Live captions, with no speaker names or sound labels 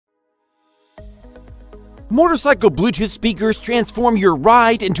Motorcycle Bluetooth speakers transform your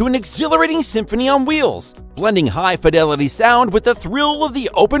ride into an exhilarating symphony on wheels, blending high-fidelity sound with the thrill of the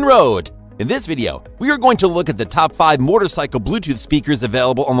open road. In this video, we are going to look at the top 5 motorcycle Bluetooth speakers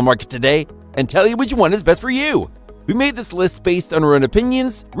available on the market today and tell you which one is best for you. We made this list based on our own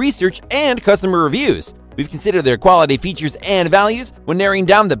opinions, research, and customer reviews. We've considered their quality, features, and values when narrowing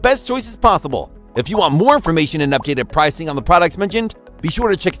down the best choices possible. If you want more information and updated pricing on the products mentioned, be sure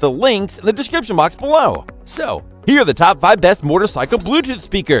to check the links in the description box below. So, here are the top 5 best motorcycle Bluetooth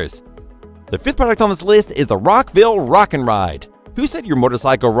speakers. The 5th product on this list is the Rockville Rock and Ride. Who said your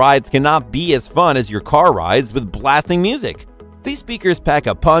motorcycle rides cannot be as fun as your car rides with blasting music? These speakers pack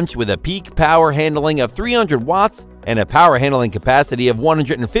a punch with a peak power handling of 300 watts and a power handling capacity of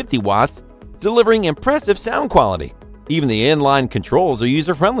 150 watts, delivering impressive sound quality. Even the inline controls are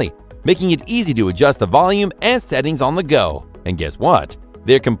user-friendly, making it easy to adjust the volume and settings on the go. And guess what?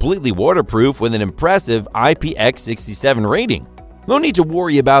 They're completely waterproof with an impressive IPX67 rating. No need to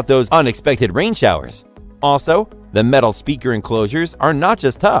worry about those unexpected rain showers. Also, the metal speaker enclosures are not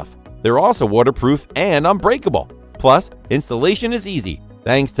just tough, they're also waterproof and unbreakable. Plus, installation is easy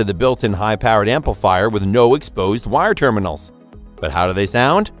thanks to the built-in high-powered amplifier with no exposed wire terminals. But how do they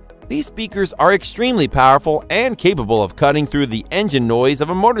sound? These speakers are extremely powerful and capable of cutting through the engine noise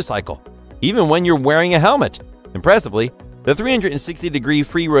of a motorcycle, even when you're wearing a helmet. Impressively, the 360-degree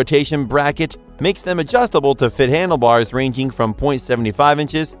free rotation bracket makes them adjustable to fit handlebars ranging from 0.75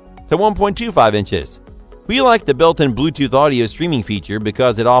 inches to 1.25 inches. We like the built-in Bluetooth audio streaming feature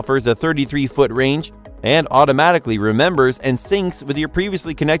because it offers a 33-foot range and automatically remembers and syncs with your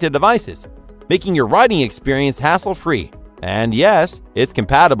previously connected devices, making your riding experience hassle-free. And yes, it's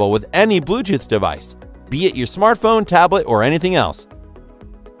compatible with any Bluetooth device, be it your smartphone, tablet, or anything else.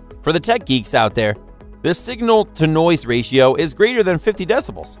 For the tech geeks out there, the signal-to-noise ratio is greater than 50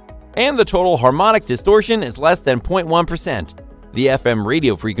 decibels, and the total harmonic distortion is less than 0.1%. The FM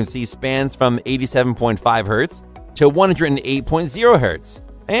radio frequency spans from 87.5 Hz to 108.0 Hz,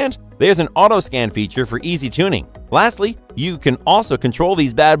 and there's an auto-scan feature for easy tuning. Lastly, you can also control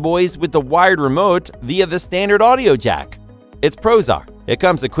these bad boys with the wired remote via the standard audio jack. Its pros are, it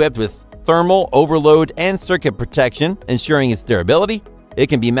comes equipped with thermal, overload, and circuit protection, ensuring its durability. It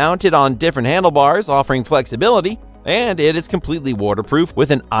can be mounted on different handlebars, offering flexibility, and it is completely waterproof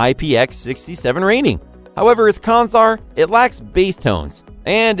with an IPX67 rating. However, its cons are, it lacks bass tones,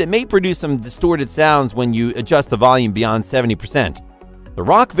 and it may produce some distorted sounds when you adjust the volume beyond 70%. The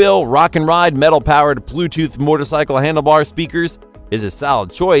Rockville Rock and Ride metal-powered Bluetooth motorcycle handlebar speakers is a solid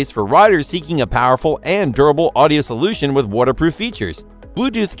choice for riders seeking a powerful and durable audio solution with waterproof features,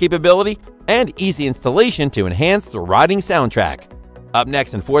 Bluetooth capability, and easy installation to enhance the riding soundtrack. Up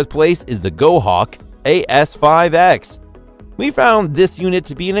next in 4th place is the GoHawk AS5X. We found this unit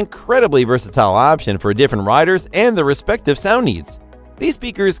to be an incredibly versatile option for different riders and their respective sound needs. These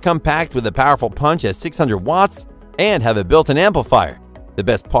speakers come packed with a powerful punch at 600 watts and have a built-in amplifier. The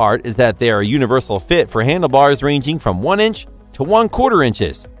best part is that they are a universal fit for handlebars ranging from 1 inch to 1/4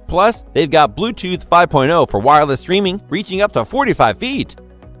 inches. Plus, they've got Bluetooth 5.0 for wireless streaming reaching up to 45 feet.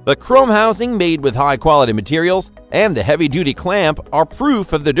 The chrome housing made with high-quality materials and the heavy-duty clamp are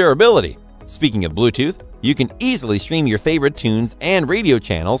proof of the durability. Speaking of Bluetooth, you can easily stream your favorite tunes and radio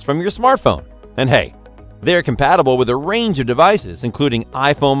channels from your smartphone. And hey, they're compatible with a range of devices including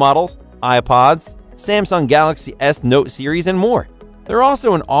iPhone models, iPods, Samsung Galaxy S Note series, and more. There are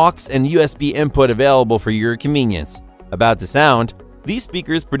also an aux and USB input available for your convenience. About the sound, these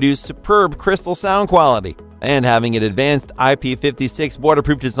speakers produce superb crystal sound quality, and having an advanced IP56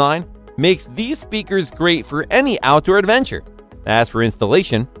 waterproof design makes these speakers great for any outdoor adventure. As for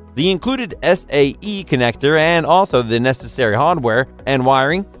installation, the included SAE connector and also the necessary hardware and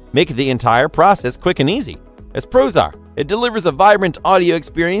wiring make the entire process quick and easy. Its pros are, it delivers a vibrant audio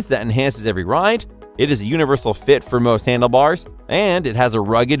experience that enhances every ride, it is a universal fit for most handlebars, and it has a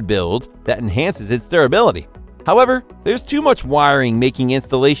rugged build that enhances its durability. However, there's too much wiring, making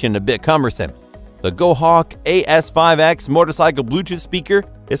installation a bit cumbersome. The GoHawk AS5X motorcycle Bluetooth speaker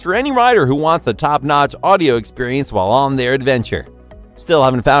is for any rider who wants a top-notch audio experience while on their adventure. Still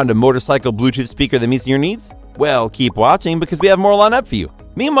haven't found a motorcycle Bluetooth speaker that meets your needs? Well, keep watching because we have more lined up for you.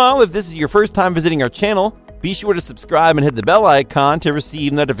 Meanwhile, if this is your first time visiting our channel, be sure to subscribe and hit the bell icon to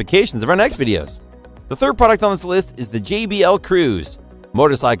receive notifications of our next videos. The 3rd product on this list is the JBL Cruise.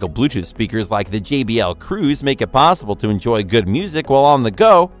 Motorcycle Bluetooth speakers like the JBL Cruise make it possible to enjoy good music while on the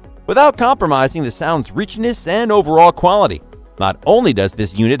go without compromising the sound's richness and overall quality. Not only does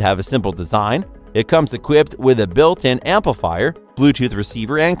this unit have a simple design, it comes equipped with a built-in amplifier, Bluetooth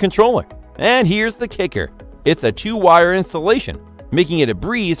receiver, and controller. And here's the kicker. It's a 2-wire installation, making it a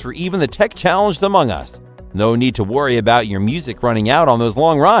breeze for even the tech-challenged among us. No need to worry about your music running out on those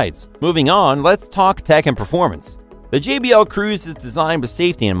long rides. Moving on, let's talk tech and performance. The JBL Cruise is designed with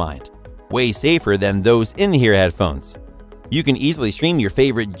safety in mind, way safer than those in-ear headphones. You can easily stream your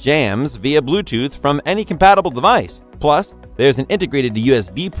favorite jams via Bluetooth from any compatible device. Plus, there's an integrated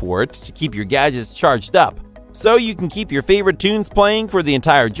USB port to keep your gadgets charged up, so you can keep your favorite tunes playing for the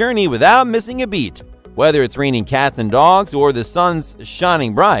entire journey without missing a beat. Whether it's raining cats and dogs or the sun's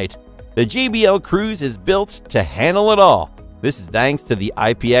shining bright, the JBL Cruise is built to handle it all. This is thanks to the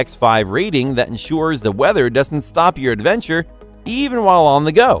IPX5 rating that ensures the weather doesn't stop your adventure even while on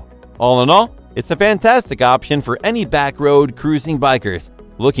the go. All in all, it's a fantastic option for any backroad cruising bikers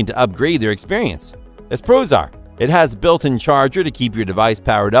looking to upgrade their experience. Its pros are, it has a built-in charger to keep your device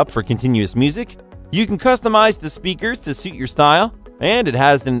powered up for continuous music, you can customize the speakers to suit your style, and it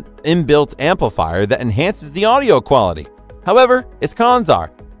has an inbuilt amplifier that enhances the audio quality. However, its cons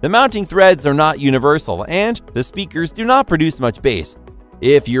are, the mounting threads are not universal and the speakers do not produce much bass.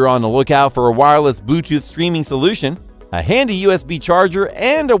 If you're on the lookout for a wireless Bluetooth streaming solution, a handy USB charger,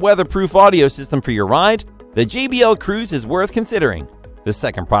 and a weatherproof audio system for your ride, the JBL Cruise is worth considering. The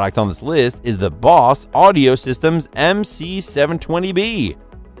second product on this list is the Boss Audio Systems MC720B.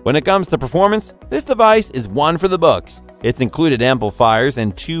 When it comes to performance, this device is one for the books. Its included amplifiers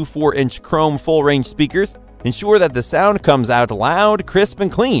and two 4-inch chrome full-range speakers ensure that the sound comes out loud, crisp,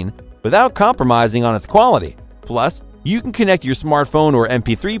 and clean without compromising on its quality. Plus, you can connect your smartphone or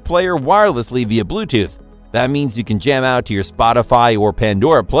MP3 player wirelessly via Bluetooth. That means you can jam out to your Spotify or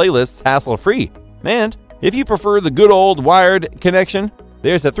Pandora playlists hassle-free. And if you prefer the good old wired connection,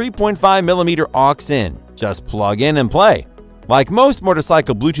 there's a 3.5mm aux-in. Just plug in and play. Like most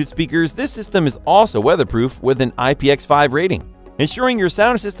motorcycle Bluetooth speakers, this system is also weatherproof with an IPX5 rating, ensuring your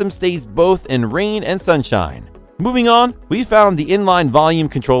sound system stays both in rain and sunshine. Moving on, we found the inline volume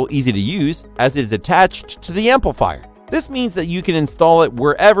control easy to use as it is attached to the amplifier. This means that you can install it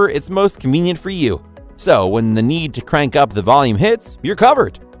wherever it's most convenient for you. So when the need to crank up the volume hits, you're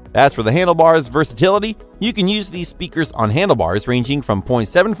covered. As for the handlebars versatility, you can use these speakers on handlebars ranging from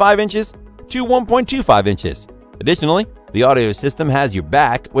 0.75 inches to 1.25 inches. Additionally, the audio system has your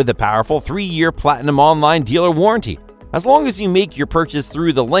back with a powerful 3-year Platinum Online dealer warranty, as long as you make your purchase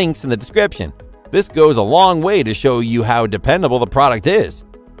through the links in the description. This goes a long way to show you how dependable the product is.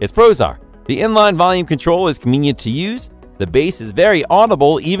 Its pros are, the inline volume control is convenient to use, the bass is very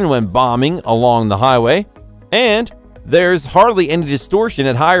audible even when bombing along the highway, and there's hardly any distortion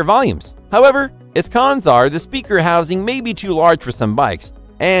at higher volumes. However, its cons are the speaker housing may be too large for some bikes,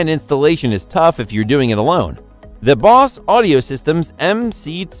 and installation is tough if you're doing it alone. The Boss Audio Systems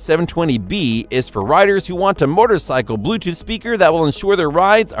MC720B is for riders who want a motorcycle Bluetooth speaker that will ensure their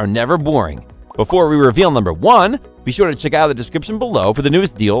rides are never boring. Before we reveal number 1, be sure to check out the description below for the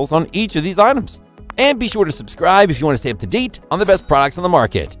newest deals on each of these items. And be sure to subscribe if you want to stay up to date on the best products on the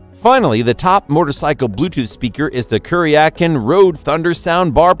market. Finally, the top motorcycle Bluetooth speaker is the Kuryakyn Road Thunder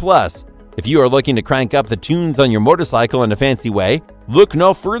Soundbar Plus. If you are looking to crank up the tunes on your motorcycle in a fancy way, look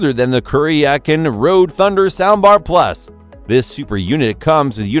no further than the Kuryakyn Road Thunder Soundbar Plus. This super unit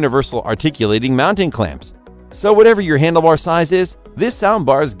comes with universal articulating mounting clamps. So whatever your handlebar size is, this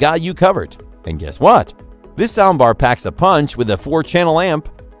soundbar's got you covered. And guess what? This soundbar packs a punch with a 4-channel amp,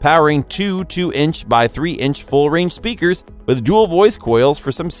 powering two 2-inch by 3-inch full-range speakers with dual voice coils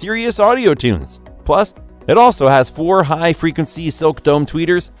for some serious audio tunes. Plus, it also has 4 high-frequency silk dome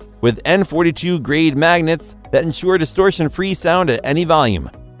tweeters with N42 grade magnets that ensure distortion-free sound at any volume.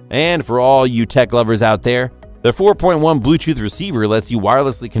 And for all you tech lovers out there, the 4.1 Bluetooth receiver lets you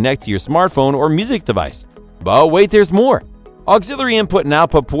wirelessly connect to your smartphone or music device. But wait, there's more! Auxiliary input and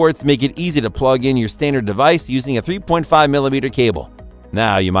output ports make it easy to plug in your standard device using a 3.5mm cable.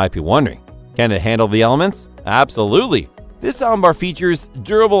 Now you might be wondering, can it handle the elements? Absolutely! This soundbar features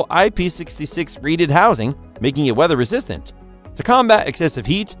durable IP66 rated housing, making it weather resistant. To combat excessive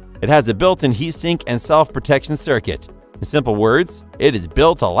heat, it has a built-in heatsink and self-protection circuit. In simple words, it is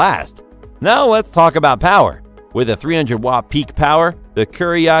built to last. Now let's talk about power. With a 300-watt peak power, the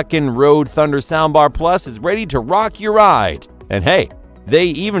Kuryakyn Road Thunder Soundbar Plus is ready to rock your ride. And hey, they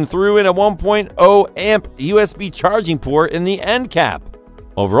even threw in a 1.0 amp USB charging port in the end cap.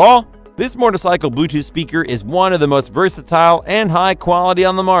 Overall, this motorcycle Bluetooth speaker is one of the most versatile and high quality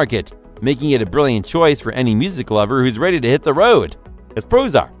on the market, making it a brilliant choice for any music lover who's ready to hit the road. Its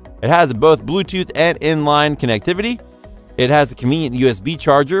pros are, it has both Bluetooth and inline connectivity. It has a convenient USB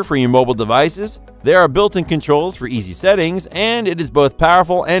charger for your mobile devices. There are built-in controls for easy settings, and it is both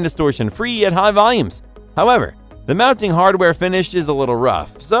powerful and distortion-free at high volumes. However, the mounting hardware finish is a little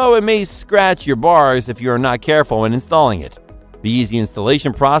rough, so it may scratch your bars if you are not careful when installing it. The easy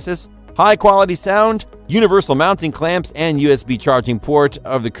installation process, high-quality sound, Universal mounting clamps and USB charging port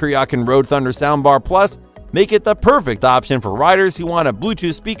of the Kuryakyn Road Thunder Soundbar Plus make it the perfect option for riders who want a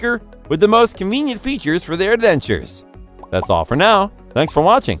Bluetooth speaker with the most convenient features for their adventures. That's all for now. Thanks for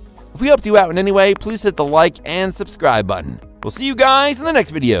watching. If we helped you out in any way, please hit the like and subscribe button. We'll see you guys in the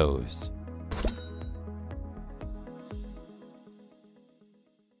next videos.